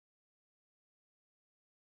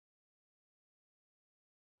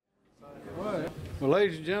Well,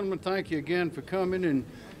 ladies and gentlemen, thank you again for coming. And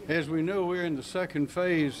as we know, we're in the second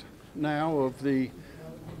phase now of the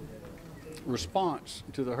response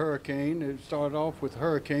to the hurricane. It started off with the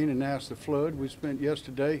hurricane and now it's the flood. We spent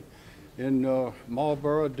yesterday in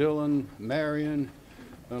Marlboro, Dillon, Marion,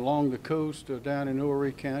 along the coast down in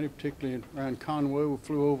Horry County, particularly around Conway. We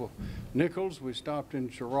flew over Nichols. We stopped in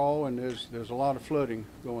Cheraw, and there's a lot of flooding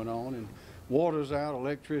going on. And water's out,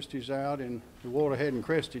 electricity's out, and the water hadn't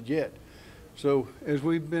crested yet. So as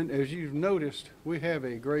you've noticed, we have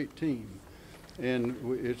a great team. And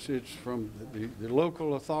it's from the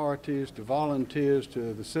local authorities to volunteers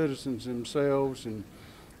to the citizens themselves and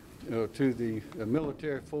to the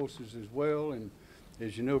military forces as well. And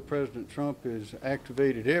as you know, President Trump has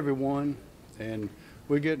activated everyone, and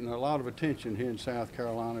we're getting a lot of attention here in South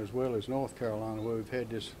Carolina as well as North Carolina, where we've had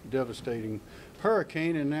this devastating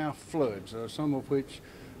hurricane and now floods, some of which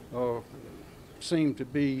seem to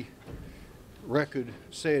be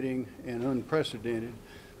record-setting and unprecedented.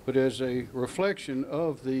 But as a reflection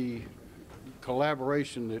of the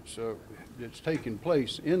collaboration that's taking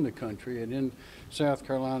place in the country and in South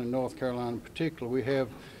Carolina and North Carolina in particular, we have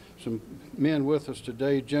some men with us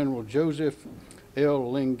today. General Joseph L.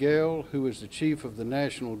 Lingell, who is the Chief of the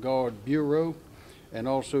National Guard Bureau, and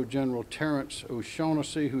also General Terrence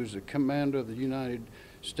O'Shaughnessy, who is the Commander of the United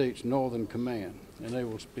States Northern Command. And they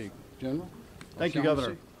will speak. General? Thank you,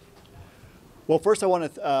 Governor. Well, first I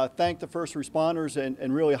want to thank the first responders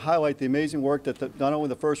and really highlight the amazing work that not only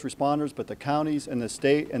the first responders, but the counties and the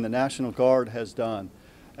state and the National Guard has done.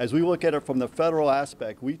 As we look at it from the federal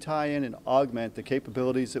aspect, we tie in and augment the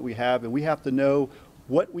capabilities that we have, and we have to know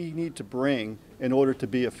what we need to bring in order to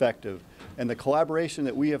be effective. And the collaboration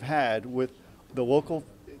that we have had with the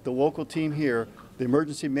local team here, the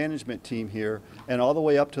emergency management team here, and all the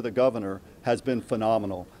way up to the governor has been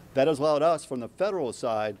phenomenal. That has allowed us from the federal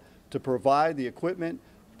side to provide the equipment,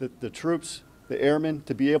 the troops, the airmen,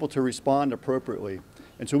 to be able to respond appropriately.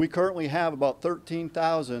 And so we currently have about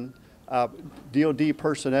 13,000 DOD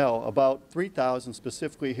personnel, about 3,000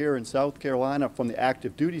 specifically here in South Carolina from the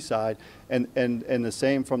active duty side, and the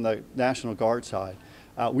same from the National Guard side.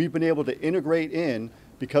 We've been able to integrate in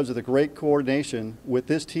because of the great coordination with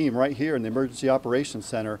this team right here in the Emergency Operations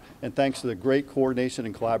Center, and thanks to the great coordination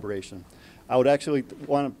and collaboration. I would actually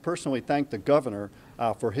want to personally thank the governor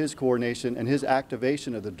for his coordination and his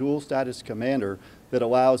activation of the dual status commander that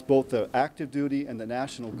allows both the active duty and the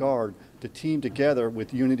National Guard to team together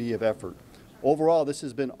with unity of effort. Overall, this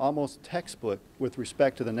has been almost textbook with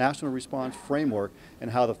respect to the national response framework and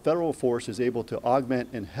how the federal force is able to augment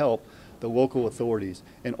and help the local authorities.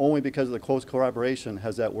 And only because of the close collaboration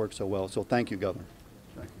has that worked so well. So thank you, Governor.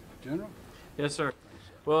 Thank you. General? Yes, sir.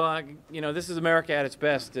 Well, you know, this is America at its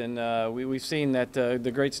best, and we've seen that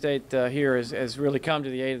the great state here has really come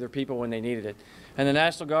to the aid of their people when they needed it. And the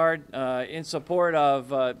National Guard, in support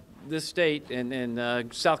of this state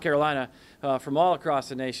and South Carolina, from all across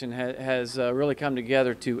the nation, has really come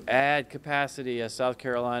together to add capacity as South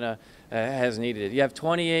Carolina has needed it. You have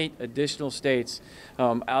 28 additional states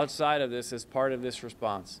outside of this as part of this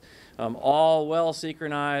response. All well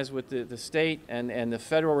synchronized with the state and the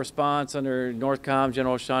federal response under NORTHCOM.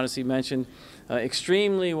 General O'Shaughnessy mentioned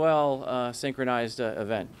extremely well synchronized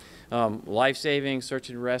event. Life-saving, search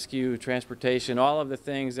and rescue, transportation, all of the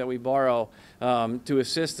things that we borrow to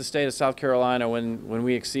assist the state of South Carolina when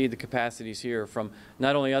we exceed the capacities here from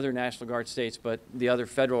not only other National Guard states, but the other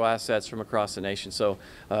federal assets from across the nation. So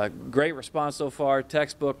great response so far,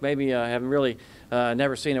 textbook. Maybe haven't really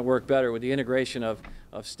never seen it work better with the integration of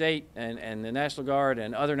state and the National Guard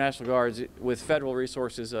and other National Guards with federal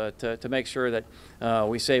resources to make sure that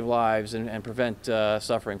we save lives and prevent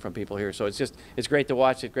suffering from people here. So it's great to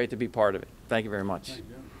watch it, great to be part of it. Thank you very much. Thank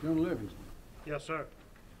you, General Livingston. Yes, sir.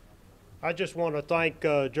 I just want to thank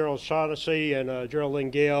General O'Shaughnessy and General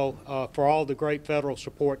Lingell for all the great federal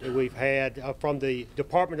support that we've had from the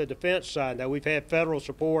Department of Defense side. Now, we've had federal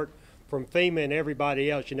support from FEMA and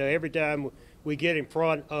everybody else. You know, every time we get in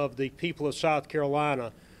front of the people of South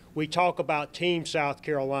Carolina, we talk about Team South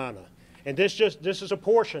Carolina. And this is a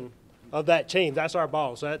portion of that team. That's our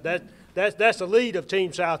boss. That's the lead of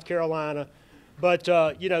Team South Carolina. But,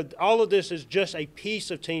 you know, all of this is just a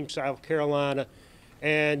piece of Team South Carolina.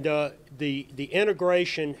 And the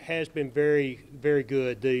integration has been very, very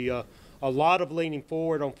good. A lot of leaning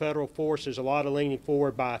forward on federal forces, a lot of leaning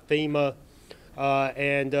forward by FEMA.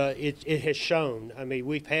 And it has shown. I mean,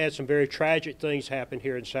 we've had some very tragic things happen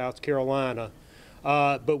here in South Carolina,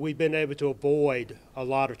 but we've been able to avoid a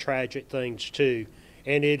lot of tragic things too.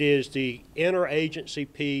 And it is the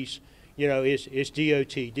interagency piece, you know, it's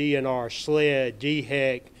DOT, DNR, SLED,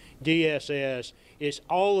 DHEC, DSS. it's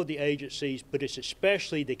all of the agencies, but it's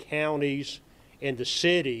especially the counties and the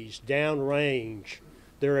cities downrange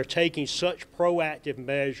that are taking such proactive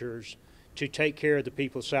measures to take care of the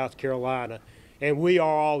people of South Carolina. And we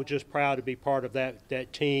are all just proud to be part of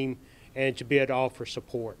that team and to be able to offer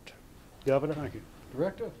support. Governor? Thank you.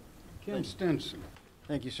 Director Ken Stinson,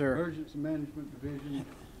 Thank you, sir. Emergency Management Division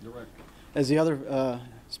Director. As the other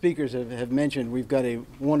speakers have mentioned, we've got a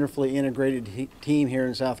wonderfully integrated team here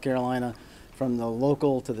in South Carolina, from the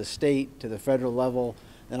local to the state to the federal level,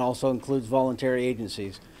 and also includes voluntary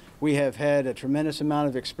agencies. We have had a tremendous amount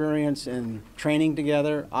of experience in training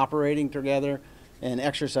together, operating together, and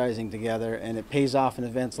exercising together, and it pays off in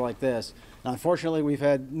events like this. Now, unfortunately, we've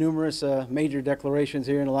had numerous major declarations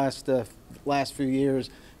here in the last few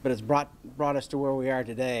years, but it's brought us to where we are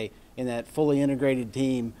today in that fully integrated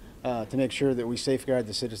team to make sure that we safeguard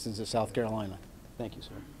the citizens of South Carolina. Thank you,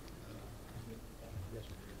 sir.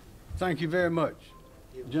 Thank you very much.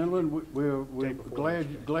 Gentlemen, we're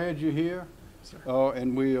glad you're here,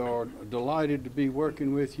 and we are delighted to be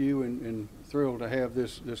working with you and thrilled to have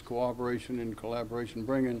this cooperation and collaboration,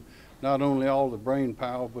 bringing not only all the brain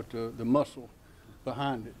power, but the muscle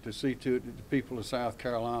behind it to see to it that the people of South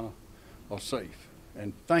Carolina are safe.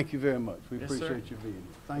 And thank you very much. We Yes, sir. appreciate you being here.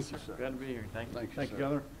 Thank you, sir. Glad to be here. Thank you. Thank you, sir.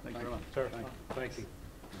 Governor. Thank you very much. Sir, Thank you. thank you.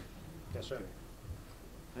 Yes, sir.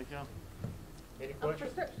 Thank you. Any For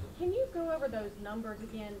questions? sure. Can you go over those numbers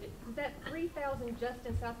again? Is that 3,000 just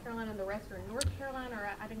in South Carolina and the rest are in North Carolina, or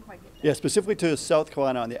I didn't quite get that? Yeah, specifically to South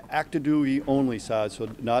Carolina on the active duty only side, so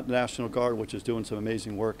not National Guard, which is doing some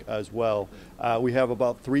amazing work as well. We have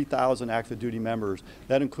about 3,000 active duty members.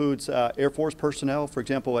 That includes Air Force personnel, for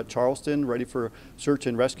example, at Charleston, ready for search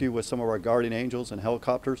and rescue with some of our Guardian Angels and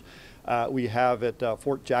helicopters. We have at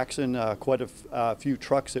Fort Jackson quite a few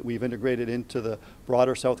trucks that we've integrated into the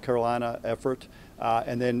broader South Carolina effort.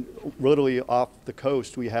 And then literally off the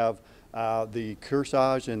coast, we have the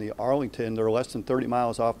Kearsarge and the Arlington. They're less than 30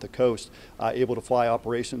 miles off the coast, able to fly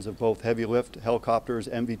operations of both heavy lift helicopters,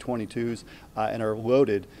 MV-22s, and are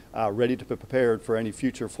loaded, ready to be prepared for any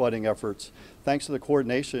future flooding efforts. Thanks to the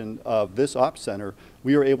coordination of this ops center,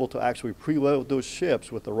 we were able to actually preload those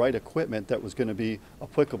ships with the right equipment that was going to be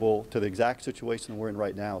applicable to the exact situation we're in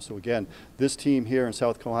right now. So again, this team here in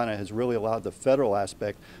South Carolina has really allowed the federal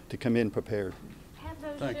aspect to come in prepared. Have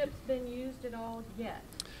those Thank you. ships been used at all yet?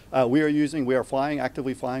 We are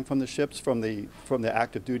actively flying from the ships from the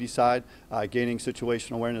active duty side, gaining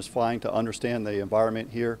situational awareness, flying to understand the environment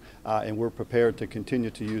here, and we're prepared to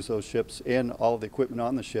continue to use those ships and all of the equipment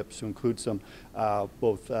on the ships to include some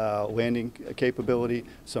both landing capability,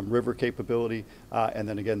 some river capability, and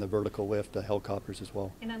then again the vertical lift helicopters as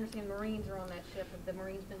well. And I understand Marines are on that ship. Have the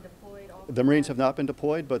Marines been deployed? The Marines have not been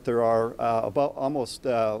deployed, but there are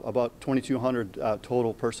about 2,200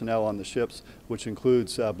 total personnel on the ships, which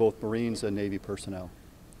includes both Marines and Navy personnel.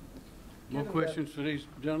 More questions for these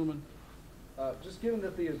gentlemen? Just given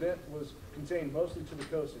that the event was contained mostly to the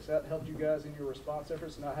coast, has that helped you guys in your response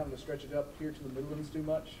efforts, not having to stretch it up here to the Midlands too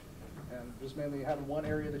much? And just mainly having one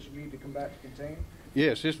area that you need to come back to contain?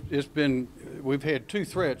 Yes, we've had two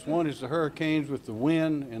threats. One is the hurricanes with the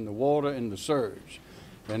wind and the water and the surge.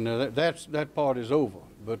 And that part is over.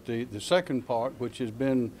 But the second part, which has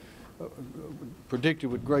been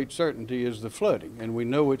predicted with great certainty, is the flooding. And we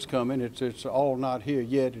know it's coming. It's all not here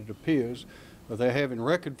yet, it appears. But they're having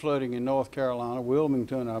record flooding in North Carolina.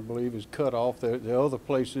 Wilmington, I believe, is cut off. There are other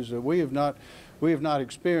places that we have not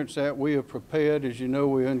experienced that. We are prepared. As you know,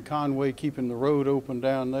 we're in Conway, keeping the road open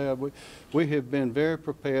down there. We have been very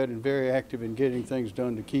prepared and very active in getting things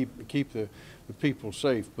done to keep the people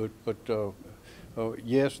safe.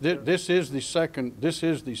 Yes, this is the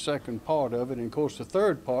second part of it, and of course the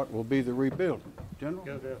third part will be the rebuilding.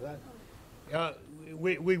 General?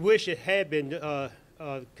 We wish it had been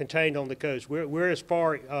contained on the coast. We're as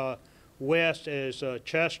far west as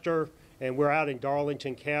Chester, and we're out in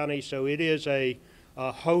Darlington County, so it is a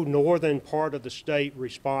whole northern part of the state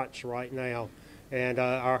response right now. And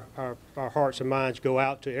our hearts and minds go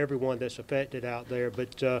out to everyone that's affected out there.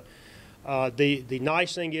 But the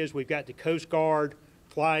nice thing is we've got the Coast Guard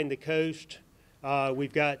flying the coast.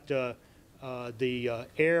 We've got the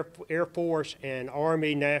Air Force and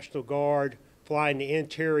Army National Guard flying the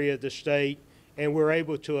interior of the state, and we're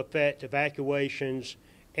able to effect evacuations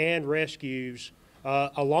and rescues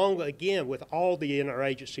along, again, with all the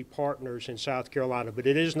interagency partners in South Carolina. But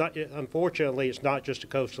it is not, unfortunately, it's not just a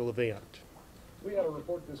coastal event. We had a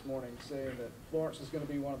report this morning saying that Florence is going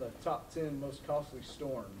to be one of the top 10 most costly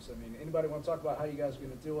storms. I mean, anybody want to talk about how you guys are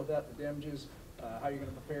going to deal with that, the damages, how you're going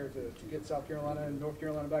to prepare to get South Carolina and North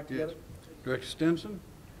Carolina back together? Yes. Director Stimson?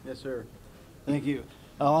 Yes, sir. Thank you.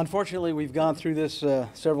 Unfortunately, we've gone through this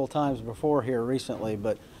several times before here recently,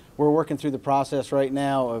 but we're working through the process right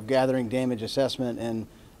now of gathering damage assessment. And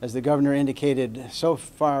as the governor indicated, so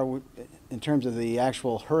far in terms of the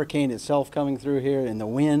actual hurricane itself coming through here and the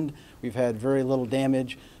wind, we've had very little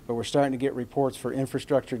damage, but we're starting to get reports for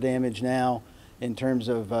infrastructure damage now in terms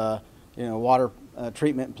of water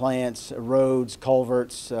treatment plants, roads,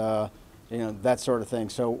 culverts, that sort of thing.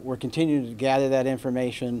 So we're continuing to gather that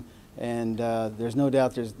information. And there's no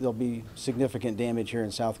doubt there'll be significant damage here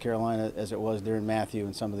in South Carolina as it was during Matthew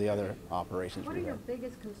and some of the other operations. What are your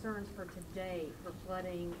biggest concerns for today for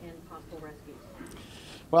flooding and possible rescues?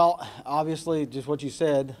 Well, obviously, just what you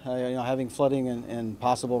said, having flooding and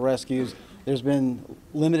possible rescues. There's been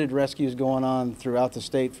limited rescues going on throughout the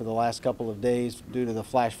state for the last couple of days due to the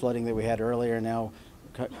flash flooding that we had earlier, now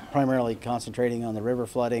primarily concentrating on the river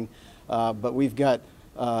flooding. But we've got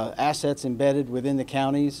assets embedded within the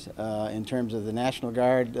counties in terms of the National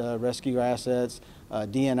Guard rescue assets,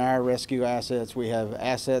 DNR rescue assets. We have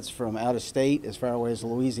assets from out of state as far away as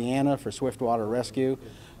Louisiana for swiftwater rescue.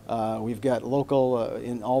 We've got local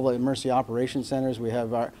in all the emergency operations centers. We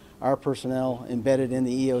have our personnel embedded in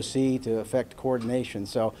the EOC to affect coordination.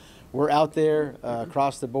 So we're out there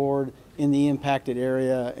across the board in the impacted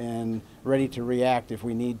area and ready to react if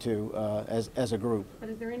we need to as a group. But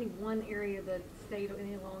is there any one area of the state or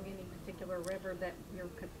along any particular river that you're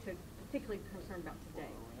particularly concerned about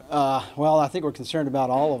today? Well, I think we're concerned about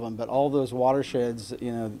all of them, but all those watersheds,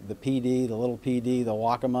 the PD, the Little PD, the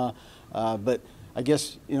Waccamaw, but I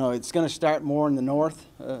guess, it's going to start more in the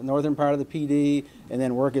northern part of the PD and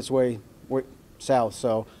then work its way south.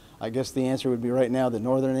 So I guess the answer would be right now the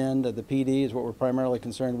northern end of the PD is what we're primarily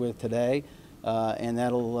concerned with today, and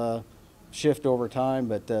that'll shift over time,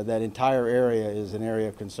 but that entire area is an area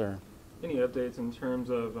of concern. Any updates in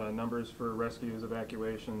terms of numbers for rescues,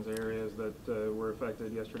 evacuations, areas that were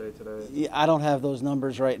affected yesterday, today? Yeah, I don't have those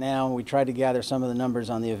numbers right now. We tried to gather some of the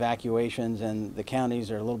numbers on the evacuations, and the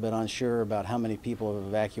counties are a little bit unsure about how many people have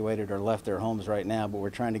evacuated or left their homes right now, but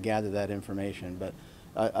we're trying to gather that information. But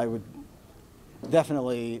I would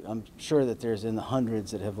definitely, I'm sure that there's in the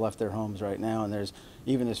hundreds that have left their homes right now, and there's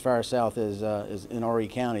even as far south as in Horry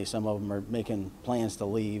County, some of them are making plans to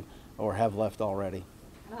leave or have left already.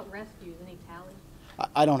 How about rescues? Any tally?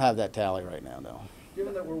 I don't have that tally right now, no.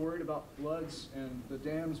 Given that we're worried about floods and the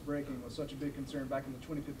dams breaking was such a big concern back in the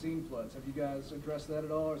 2015 floods, have you guys addressed that at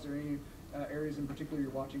all? Is there any areas in particular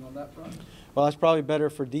you're watching on that front? Well, it's probably better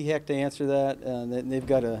for DHEC to answer that. They've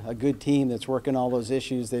got a good team that's working all those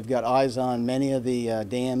issues. They've got eyes on many of the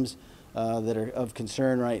dams that are of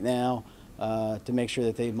concern right now to make sure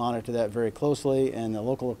that they monitor that very closely, and the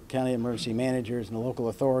local county emergency managers and the local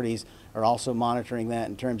authorities are also monitoring that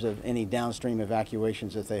in terms of any downstream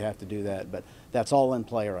evacuations if they have to do that. But that's all in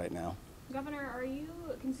play right now. Governor, are you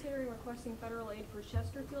considering requesting federal aid for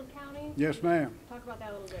Chesterfield County? Yes, ma'am. Talk about that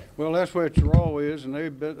a little bit. Well, that's where Terrell is, and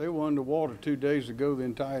they were underwater 2 days ago. The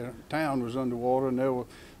entire town was underwater, and there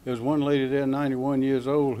was one lady there, 91 years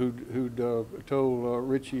old, who'd told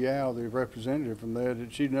Richie Yao, the representative from there,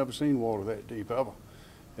 that she'd never seen water that deep ever.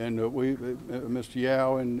 And Mr.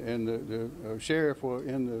 Yao and the sheriff were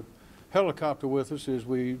in the helicopter with us as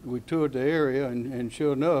we toured the area, and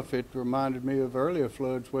sure enough, it reminded me of earlier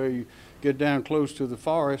floods where you get down close to the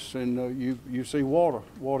forests and you see water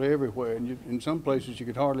everywhere, and in some places you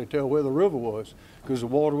could hardly tell where the river was because the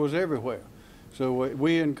water was everywhere. So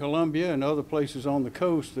we in Columbia and other places on the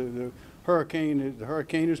coast, the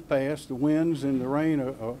hurricane has passed, the winds and the rain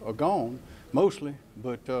are gone mostly,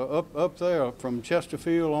 but up there from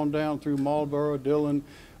Chesterfield on down through Marlboro, Dillon,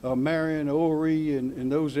 Marion, Horry,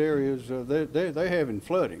 and those areas, they're having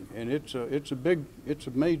flooding, and it's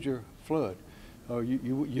a major flood.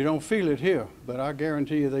 You don't feel it here, but I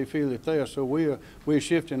guarantee you they feel it there. So we're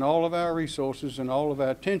shifting all of our resources and all of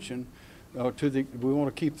our attention we want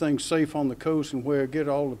to keep things safe on the coast and get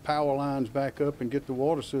all the power lines back up and get the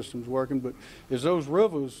water systems working. But as those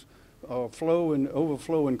rivers flow and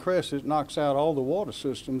overflow and crest, it knocks out all the water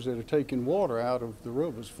systems that are taking water out of the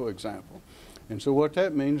rivers, for example. And so what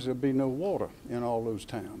that means, there'll be no water in all those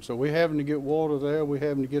towns. So we're having to get water there. We're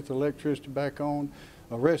having to get the electricity back on.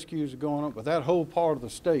 Rescues are going up. But that whole part of the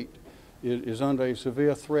state is under a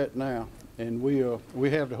severe threat now. And we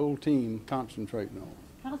have the whole team concentrating on it.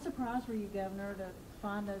 How surprised were you, Governor, to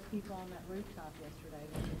find those people on that rooftop yesterday?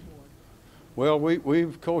 Well, we've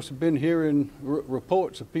of course been hearing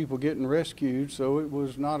reports of people getting rescued, so it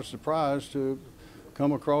was not a surprise to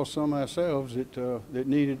come across some ourselves that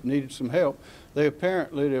needed some help. There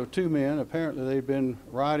were two men. Apparently, they'd been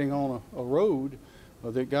riding on a road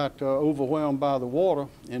that got overwhelmed by the water,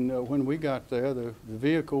 and when we got there, the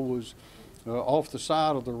vehicle was off the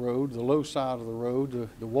side of the road, the low side of the road.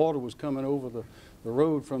 The water was coming over the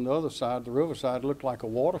road from the other side. The riverside looked like a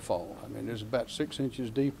waterfall. I mean, it's about 6 inches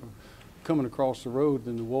deeper coming across the road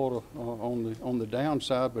than the water on the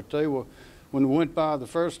downside. But they were, when we went by the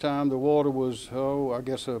first time, the water was, I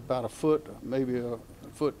guess about a foot, maybe a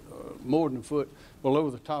foot, more than a foot below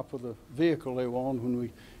the top of the vehicle they were on. When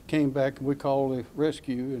we came back, we called the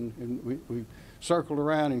rescue, and we circled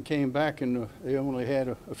around and came back, and they only had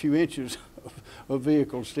a few inches of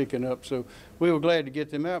vehicles sticking up. So we were glad to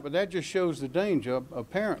get them out, but that just shows the danger.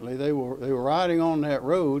 Apparently they were riding on that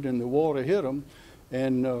road, and the water hit them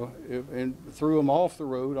and threw them off the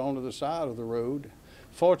road onto the side of the road.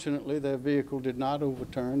 Fortunately, their vehicle did not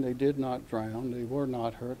overturn. They did not drown. They were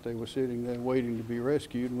not hurt. They were sitting there waiting to be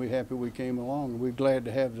rescued, and we're happy we came along. We're glad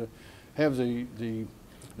to have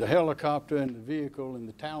the helicopter and the vehicle and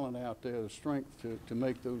the talent out there, the strength to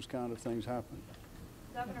make those kind of things happen.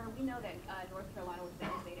 Governor, we know that North Carolina was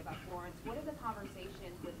devastated by Florence. What have the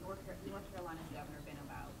conversations with North Carolina's governor been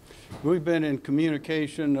about? We've been in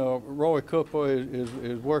communication. Roy Cooper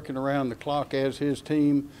is working around the clock, as his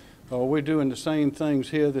team. We're doing the same things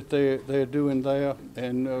here that they're doing there,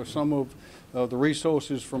 and some of the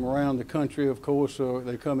resources from around the country, of course,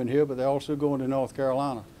 they come in here, but they're also going to North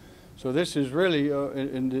Carolina. So this is really,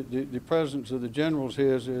 in the presence of the generals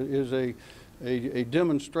here is a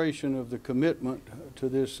demonstration of the commitment to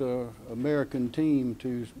this American team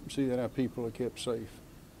to see that our people are kept safe.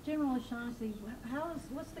 General O'Shaughnessy,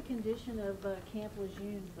 what's the condition of Camp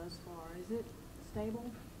Lejeune thus far? Is it stable?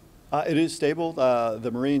 It is stable.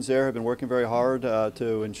 The Marines there have been working very hard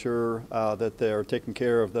to ensure that they're taking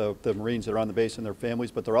care of the Marines that are on the base and their families,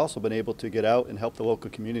 but they're also been able to get out and help the local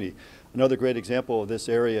community. Another great example of this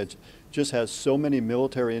area just has so many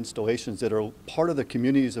military installations that are part of the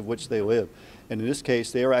communities of which they live. And in this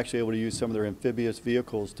case, they are actually able to use some of their amphibious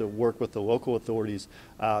vehicles to work with the local authorities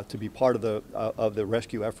to be part of the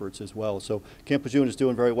rescue efforts as well. So Camp Lejeune is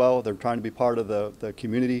doing very well. They're trying to be part of the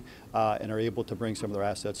community and are able to bring some of their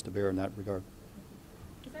assets to bear in that regard.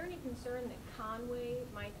 Is there any concern that Conway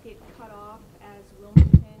might get cut off as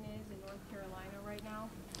Wilmington is in North Carolina right now?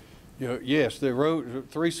 Yes, the road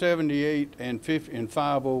 378 and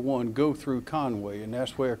 501 go through Conway, and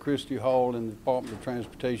that's where Christie Hall and the Department of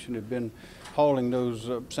Transportation have been hauling those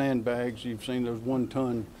sandbags. You've seen those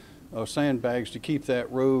 1-ton sandbags to keep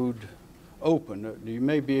that road open. You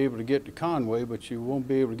may be able to get to Conway, but you won't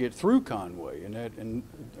be able to get through Conway, and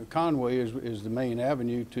Conway is the main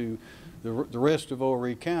avenue to the rest of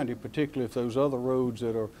Horry County, particularly if those other roads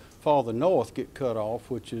that are farther north get cut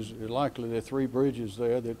off, which is likely. There are 3 bridges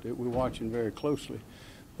there that we're watching very closely.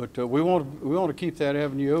 But we want to keep that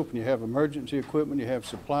avenue open. You have emergency equipment, you have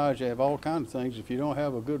supplies, you have all kinds of things. If you don't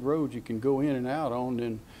have a good road you can go in and out on,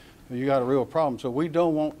 then you got a real problem. So we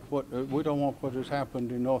don't want what has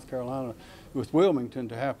happened in North Carolina with Wilmington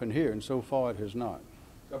to happen here, and so far it has not.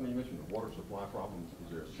 Governor, you mentioned the water supply problems.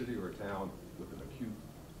 Is there a city or a town with an acute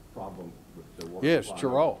problem with the water supply? Yes,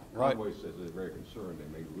 Cheraw, right. Conway says they're very concerned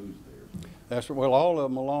they may lose theirs. That's well, all of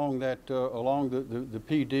them along that along the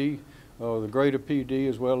PD, the greater PD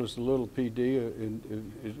as well as the little PD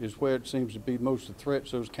is where it seems to be most of the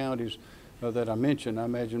threats. Those counties that I mentioned, I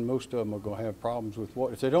imagine most of them are going to have problems with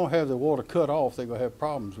water. If they don't have the water cut off, they're going to have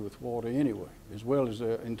problems with water anyway, as well as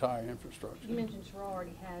their entire infrastructure. You mentioned Cheraw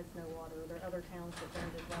already has no water. Are there other towns that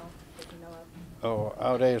don't as well that you know of? Oh,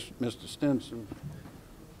 I would ask Mr. Stinson.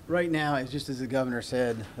 Right now, it's just as the governor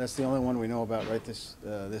said, that's the only one we know about right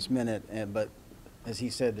this minute. But as he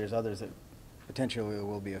said, there's others that potentially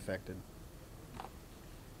will be affected.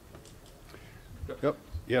 Yep.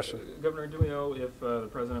 Yes, sir. Governor, do we know if the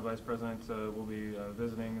President, Vice President will be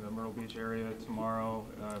visiting the Myrtle Beach area tomorrow,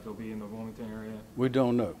 if they'll be in the Wilmington area? We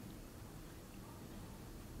don't know.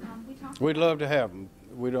 We'd love to have them.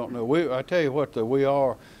 We don't know. I tell you what, though, we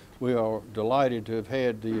are delighted to have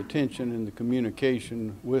had the attention and the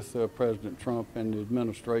communication with President Trump and the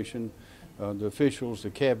administration. The officials, the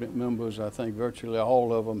cabinet members, I think virtually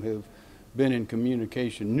all of them have been in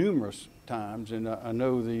communication numerous times, and I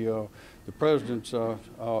know the president's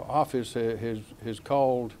office has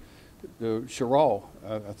called the Cheraw,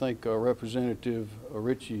 I think Representative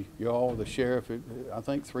Richie Yaw, the sheriff, I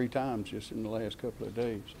think 3 times just in the last couple of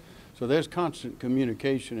days. So there's constant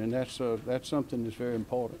communication, and that's something that's very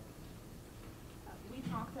important. You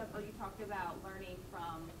talked about learning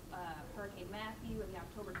from Hurricane Matthew and the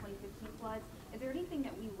October 2015 floods. Is there anything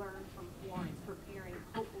that we learned from Florence preparing,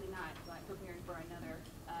 hopefully not, but preparing for another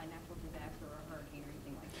natural disaster or a hurricane or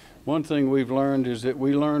anything like that? One thing we've learned is that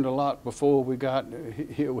we learned a lot before we got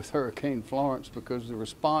here with Hurricane Florence, because the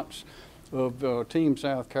response of Team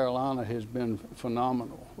South Carolina has been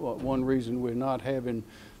phenomenal. One reason we're not having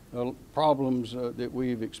problems that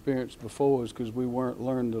we've experienced before is because we weren't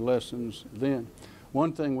learned the lessons then.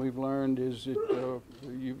 One thing we've learned is that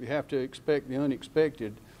you have to expect the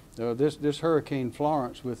unexpected. This Hurricane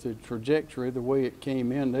Florence, with the trajectory, the way it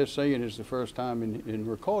came in, they're saying is the first time in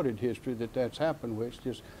recorded history that that's happened, where it's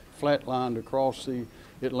just flatlined across the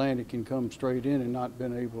Atlantic and come straight in and not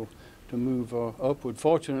been able to move upward.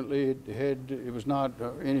 Fortunately, it was not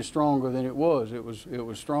any stronger than it was. It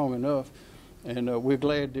was strong enough, and we're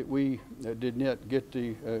glad that we did not get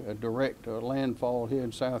the direct landfall here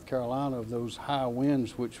in South Carolina of those high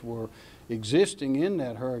winds which were existing in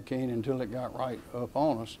that hurricane until it got right up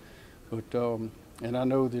on us. But and I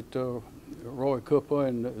know that Roy Cooper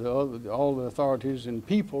and all the authorities and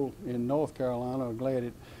people in North Carolina are glad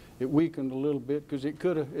it weakened a little bit, because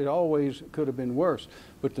it always could have been worse.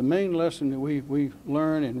 But the main lesson that we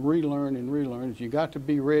learn and relearn is you got to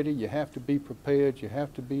be ready, you have to be prepared, you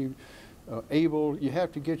have to be you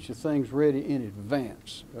have to get your things ready in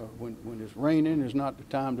advance. When it's raining is not the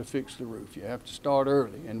time to fix the roof. You have to start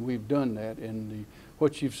early, and we've done that. And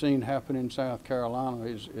what you've seen happen in South Carolina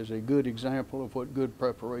is a good example of what good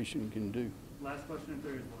preparation can do. Last question, if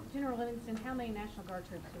there is one. General Livingston, how many National Guard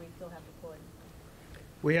troops do we still have deployed?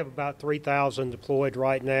 We have about 3,000 deployed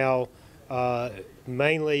right now,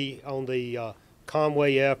 mainly on the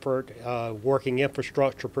Conway effort, working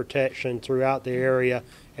infrastructure protection throughout the area,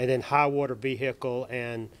 and then high water vehicle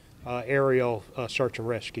and aerial search and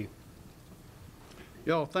rescue.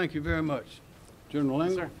 Y'all, thank you very much. General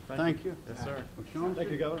Linger, thank you. Yes, sir. Sean,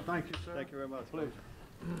 Thank you, Governor. Thank you, sir. Thank you very much. Pleasure.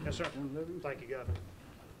 Yes, sir. Thank you, Governor.